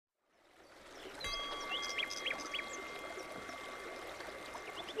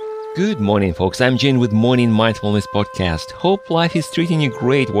Good morning, folks. I'm Jane with Morning Mindfulness Podcast. Hope life is treating you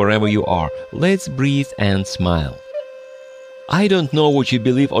great wherever you are. Let's breathe and smile. I don't know what you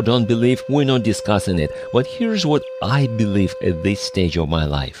believe or don't believe. We're not discussing it. But here's what I believe at this stage of my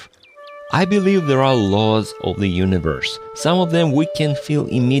life. I believe there are laws of the universe. Some of them we can feel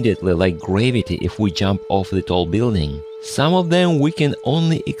immediately, like gravity if we jump off the tall building. Some of them we can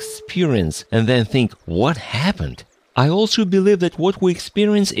only experience and then think, what happened? I also believe that what we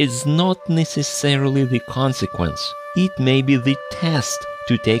experience is not necessarily the consequence. It may be the test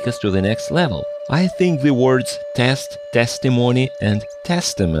to take us to the next level. I think the words test, testimony, and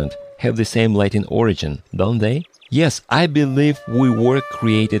testament have the same Latin origin, don't they? Yes, I believe we were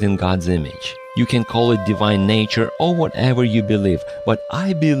created in God's image. You can call it divine nature or whatever you believe, but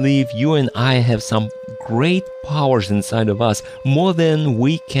I believe you and I have some great powers inside of us, more than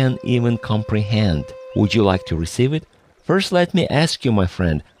we can even comprehend. Would you like to receive it? First, let me ask you, my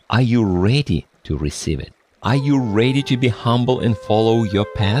friend, are you ready to receive it? Are you ready to be humble and follow your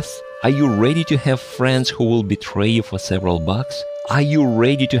path? Are you ready to have friends who will betray you for several bucks? Are you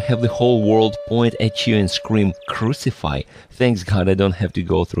ready to have the whole world point at you and scream, crucify? Thanks God I don't have to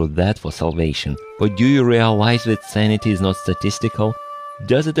go through that for salvation. But do you realize that sanity is not statistical?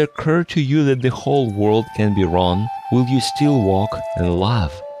 Does it occur to you that the whole world can be wrong? Will you still walk and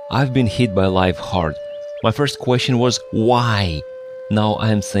love? I've been hit by life hard. My first question was, why? Now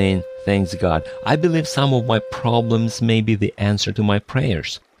I'm saying, thanks God. I believe some of my problems may be the answer to my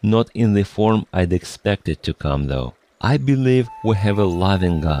prayers. Not in the form I'd expected to come, though. I believe we have a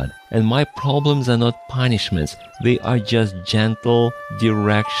loving God, and my problems are not punishments. They are just gentle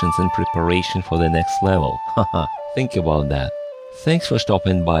directions and preparation for the next level. Haha, think about that. Thanks for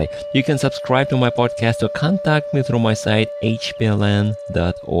stopping by. You can subscribe to my podcast or contact me through my site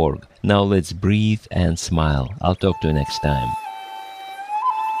hpln.org. Now let's breathe and smile. I'll talk to you next time.